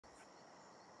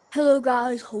Hello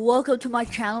guys, welcome to my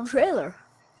channel trailer.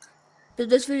 So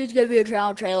this video is gonna be a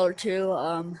channel trailer too.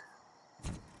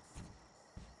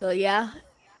 So yeah,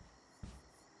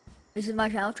 this is my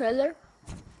channel trailer.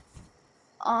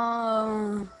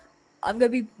 I'm gonna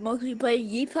be mostly playing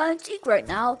Yeet Hide and Seek right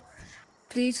now.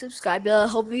 Please subscribe. It'll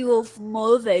help me with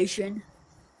motivation,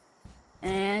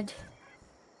 and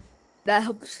that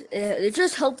helps. It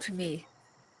just helps me.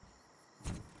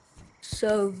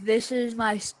 So this is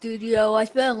my studio. I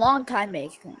spent a long time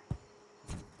making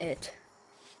it.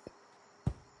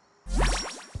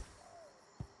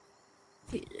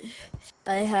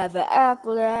 I have an app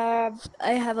lab.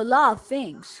 I have a lot of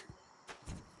things.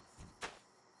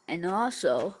 And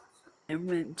also in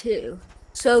room 2.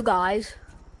 So guys,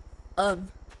 um,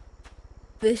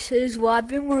 this is what I've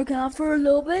been working on for a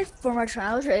little bit for my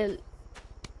channel.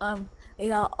 I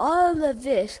got all of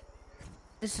this.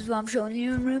 This is what I'm showing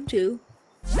you in room 2.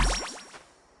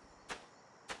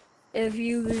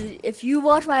 If you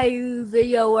watch my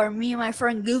video where me and my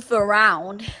friend goof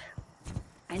around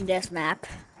in this map,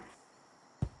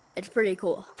 it's pretty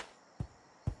cool.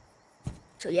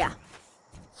 So yeah.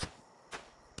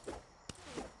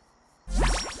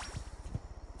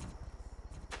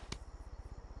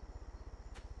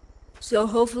 So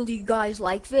hopefully you guys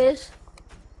like this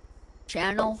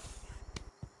channel.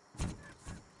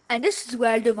 And this is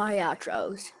where I do my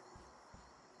outros.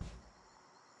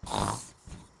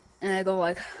 And I go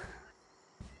like,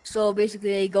 so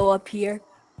basically I go up here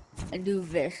and do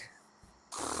this.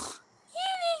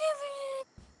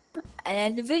 And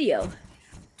end the video.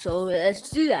 So let's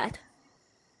do that.